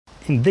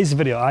In this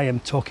video I am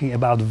talking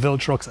about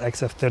Viltrox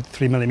XF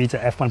 33mm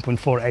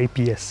f1.4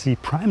 APS-C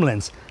prime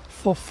lens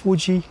for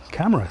Fuji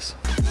cameras.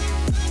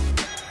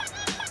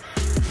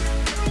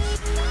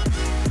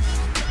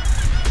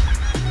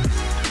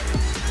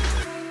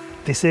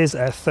 This is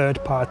a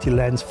third-party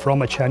lens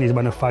from a Chinese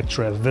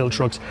manufacturer,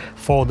 Viltrox,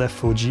 for the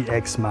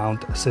Fuji-X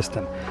mount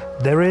system.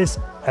 There is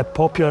a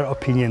popular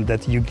opinion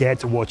that you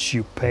get what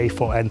you pay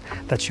for and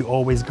that you're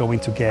always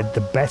going to get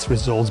the best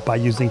results by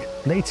using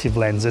native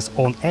lenses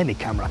on any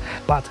camera.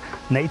 But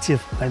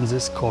native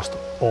lenses cost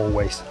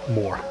always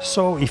more.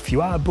 So if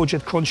you are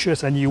budget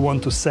conscious and you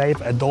want to save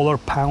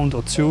 $1, pound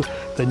or two,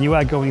 then you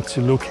are going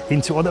to look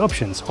into other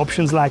options.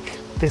 Options like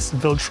this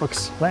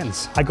Viltrox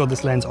lens. I got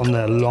this lens on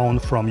a loan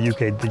from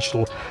UK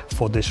Digital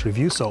for this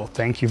review, so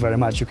thank you very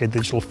much UK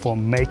Digital for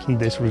making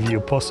this review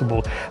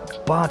possible.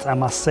 But I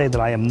must say that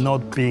I am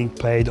not being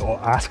paid or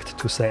asked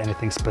to say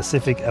anything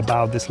specific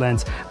about this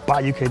lens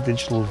by UK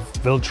Digital,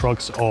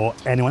 Viltrox or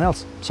anyone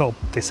else. So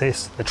this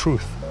is the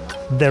truth.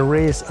 There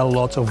is a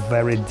lot of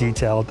very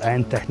detailed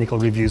and technical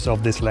reviews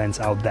of this lens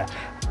out there.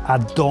 I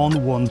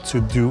don't want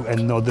to do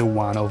another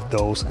one of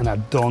those, and I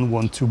don't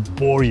want to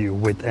bore you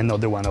with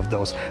another one of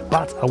those,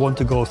 but I want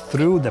to go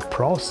through the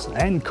pros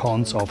and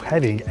cons of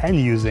having and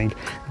using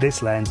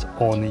this lens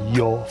on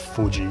your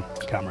Fuji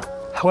camera.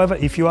 However,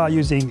 if you are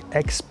using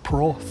X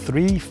Pro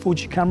 3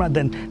 Fuji camera,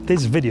 then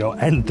this video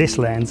and this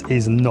lens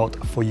is not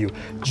for you.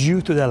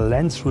 Due to the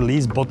lens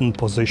release button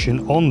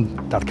position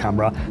on that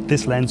camera,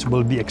 this lens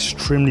will be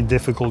extremely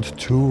difficult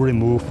to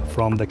remove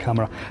from the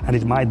camera and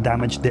it might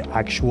damage the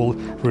actual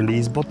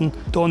release button.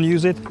 Don't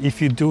use it. If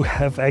you do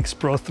have X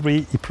Pro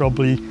 3, it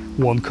probably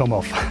won't come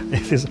off.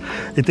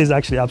 It is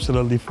actually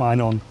absolutely fine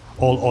on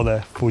all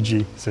other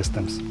Fuji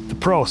systems. The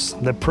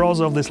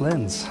pros of this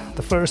lens.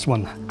 The first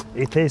one,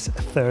 it is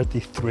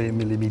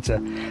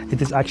 33mm.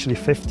 It is actually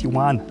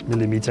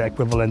 51mm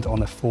equivalent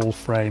on a full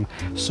frame.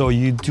 So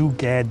you do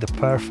get the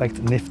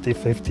perfect nifty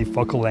 50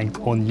 focal length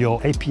on your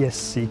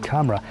APS-C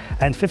camera.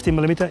 And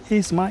 50mm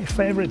is my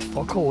favorite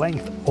focal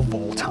length of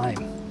all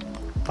time.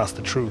 That's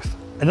the truth.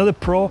 Another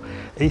pro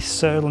is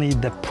certainly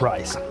the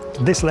price.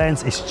 This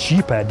lens is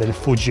cheaper than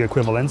Fuji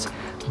equivalents.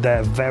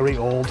 The very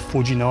old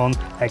Fujinon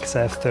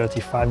XF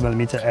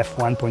 35mm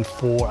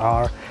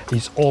f1.4R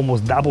is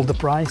almost double the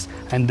price,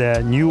 and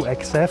the new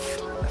XF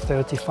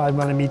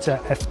 35mm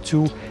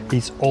f2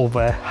 is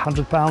over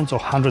 £100 or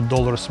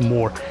 $100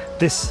 more.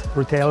 This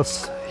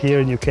retails here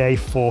in UK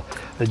for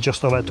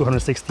just over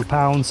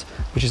 £260,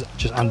 which is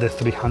just under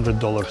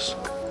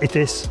 $300. It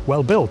is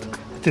well built.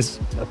 It is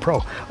a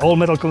pro. All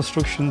metal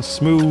construction,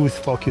 smooth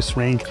focus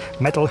ring,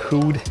 metal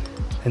hood,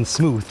 and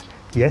smooth,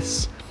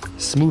 yes,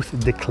 smooth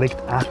declicked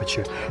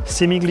aperture.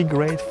 Seemingly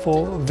great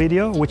for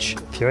video, which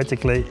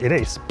theoretically it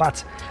is,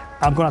 but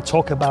I'm gonna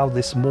talk about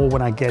this more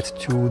when I get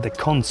to the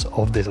cons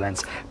of this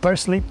lens.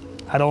 Personally,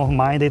 I don't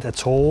mind it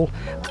at all,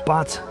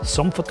 but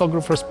some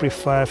photographers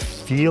prefer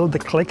field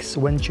clicks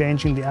when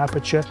changing the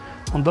aperture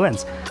on the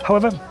lens.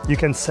 However, you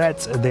can set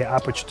the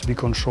aperture to be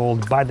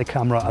controlled by the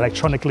camera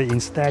electronically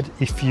instead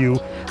if you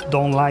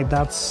don't like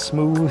that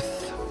smooth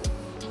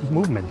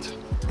movement.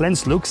 The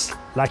lens looks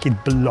like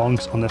it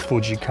belongs on a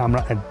Fuji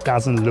camera and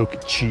doesn't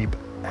look cheap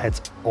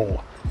at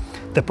all.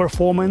 The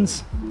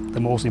performance, the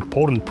most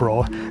important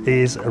pro,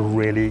 is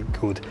really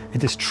good.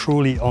 It is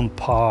truly on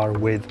par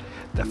with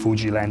the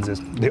Fuji lenses.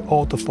 The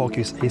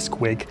autofocus is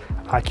quick,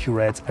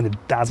 accurate, and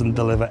it doesn't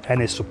deliver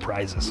any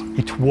surprises.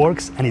 It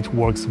works, and it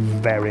works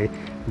very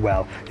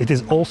well. It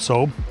is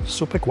also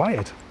super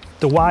quiet.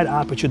 The wide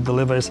aperture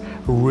delivers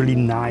really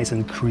nice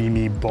and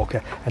creamy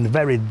bokeh and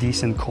very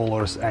decent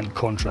colors and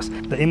contrast.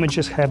 The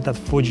images have that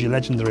Fuji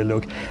legendary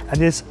look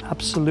and it's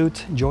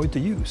absolute joy to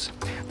use.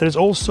 There's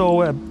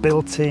also a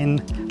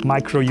built-in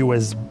micro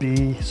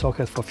USB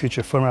socket for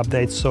future firmware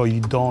updates, so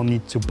you don't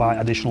need to buy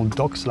additional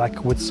docks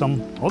like with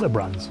some other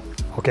brands.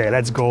 Okay,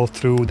 let's go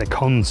through the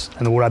cons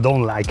and what I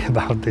don't like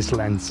about this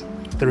lens.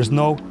 There is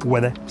no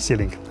weather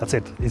sealing, that's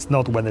it, it's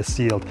not weather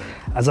sealed.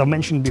 As I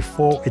mentioned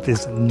before, it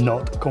is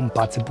not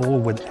compatible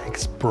with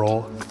X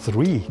Pro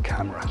 3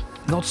 camera.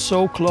 Not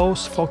so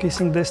close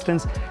focusing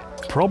distance,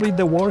 probably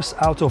the worst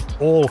out of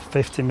all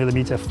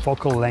 50mm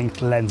focal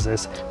length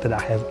lenses that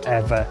I have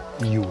ever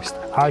used.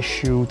 I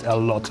shoot a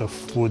lot of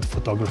food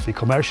photography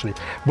commercially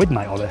with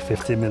my other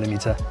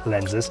 50mm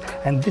lenses,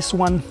 and this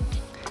one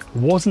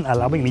wasn't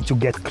allowing me to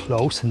get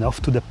close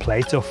enough to the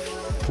plate of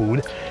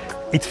food.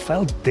 It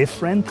felt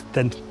different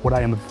than what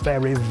I am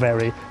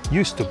very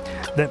used to.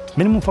 The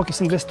minimum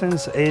focusing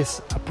distance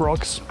is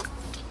approx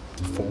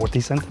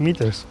 40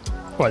 centimeters.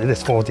 Well, it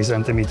is 40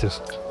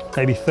 centimeters,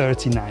 maybe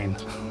 39.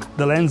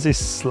 The lens is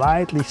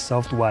slightly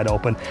soft wide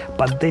open,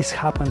 but this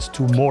happens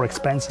to more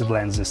expensive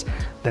lenses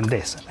than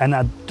this, and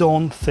I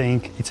don't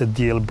think it's a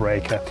deal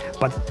breaker.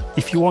 But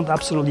if you want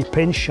absolutely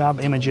pin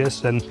sharp images,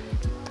 then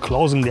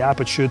closing the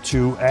aperture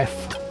to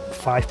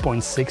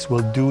f5.6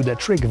 will do the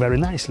trick very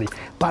nicely.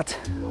 But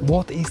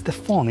what is the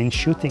fun in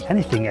shooting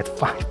anything at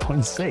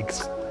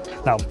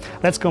 5.6? Now,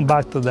 let's come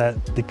back to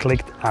the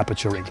clicked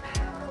aperture rig.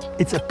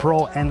 It's a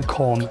pro and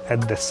con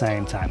at the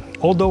same time.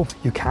 Although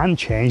you can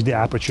change the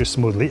aperture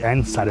smoothly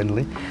and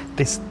suddenly,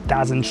 this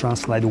doesn't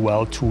translate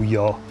well to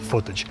your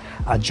footage.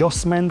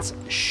 Adjustments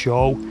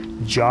show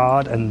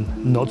jarred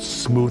and not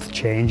smooth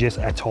changes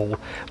at all,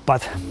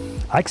 but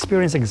I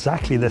experienced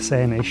exactly the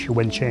same issue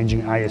when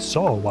changing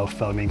ISO while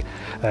filming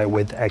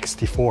with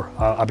X-T4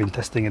 I've been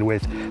testing it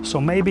with.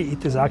 So maybe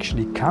it is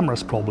actually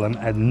camera's problem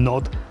and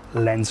not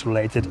lens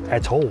related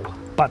at all.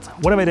 But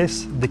whatever it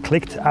is, the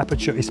clicked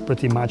aperture is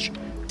pretty much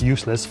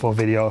useless for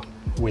video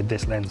with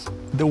this lens.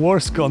 The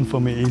worst con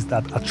for me is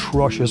that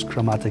atrocious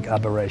chromatic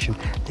aberration.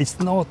 It's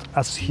not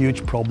as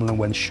huge problem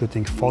when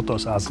shooting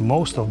photos as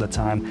most of the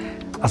time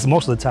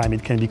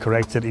it can be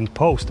corrected in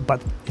post,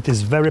 but it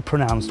is very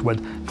pronounced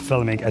when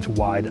filming at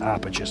wide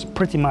apertures.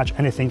 Pretty much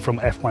anything from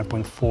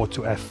f1.4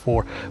 to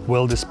f4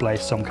 will display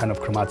some kind of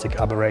chromatic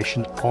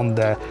aberration on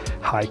the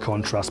high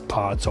contrast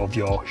parts of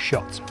your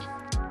shots.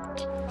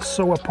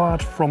 So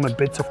apart from a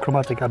bit of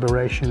chromatic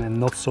aberration and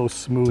not so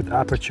smooth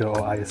aperture or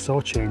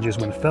ISO changes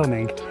when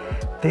filming,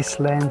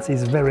 this lens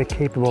is very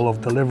capable of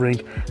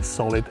delivering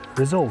solid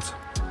results.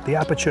 The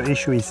aperture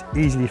issue is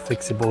easily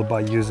fixable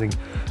by using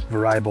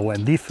variable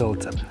ND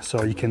filter,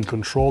 so you can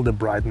control the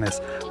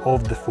brightness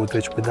of the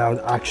footage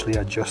without actually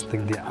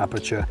adjusting the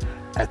aperture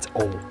at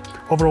all.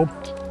 Overall,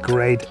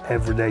 great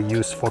everyday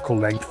use focal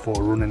length for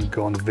run and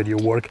gun video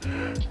work,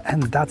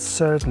 and that's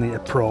certainly a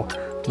pro,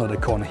 not a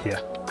con here.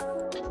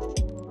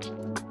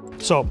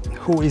 So,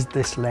 who is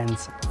this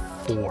lens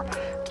for?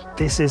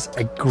 This is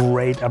a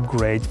great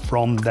upgrade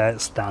from the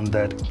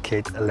standard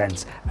kit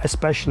lens.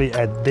 Especially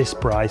at this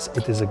price,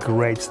 it is a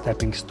great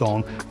stepping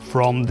stone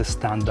from the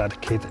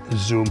standard kit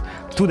zoom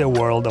to the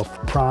world of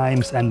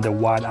primes and the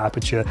wide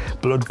aperture,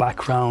 blurred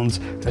backgrounds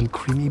and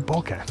creamy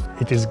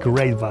bokeh. It is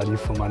great value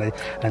for money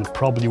and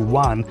probably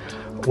one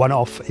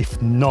of,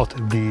 if not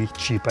the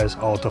cheapest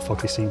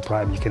autofocusing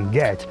prime you can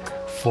get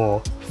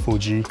for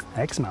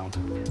Fuji-X mount.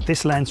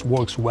 This lens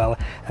works well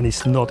and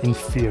is not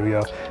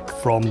inferior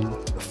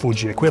from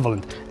Fuji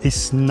equivalent.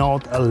 It's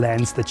not a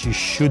lens that you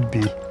should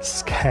be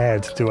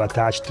scared to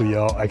attach to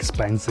your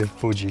expensive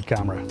Fuji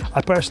camera.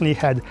 I personally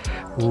had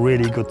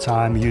really good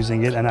time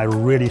using it, and I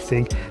really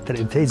think that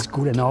it is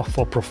good enough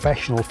for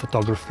professional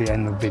photography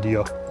and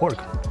video work.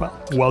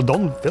 Well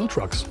done,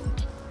 Viltrox.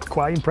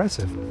 Quite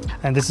impressive.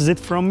 And this is it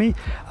from me.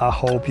 I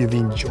hope you've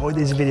enjoyed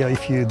this video.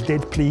 If you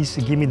did, please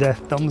give me the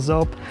thumbs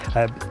up,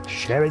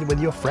 share it with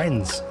your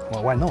friends.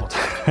 Well, why not?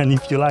 And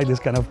if you like this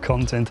kind of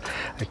content,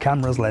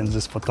 cameras,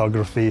 lenses,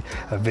 photography,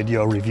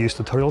 video reviews,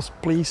 tutorials,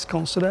 please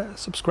consider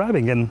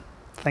subscribing. And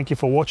thank you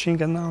for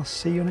watching, and I'll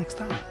see you next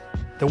time.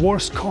 The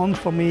worst con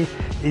for me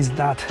is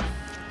that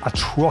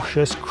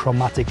atrocious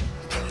chromatic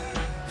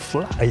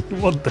fly.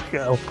 What the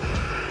hell?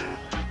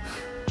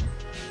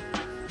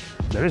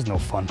 There is no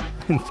fun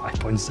in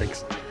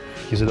 5.6.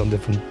 Use it on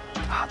different...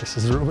 this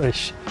is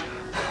rubbish.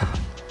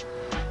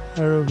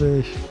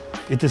 Rubbish.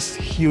 It is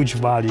huge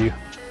value.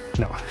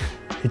 No,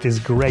 it is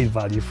great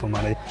value for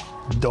money.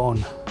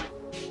 Done.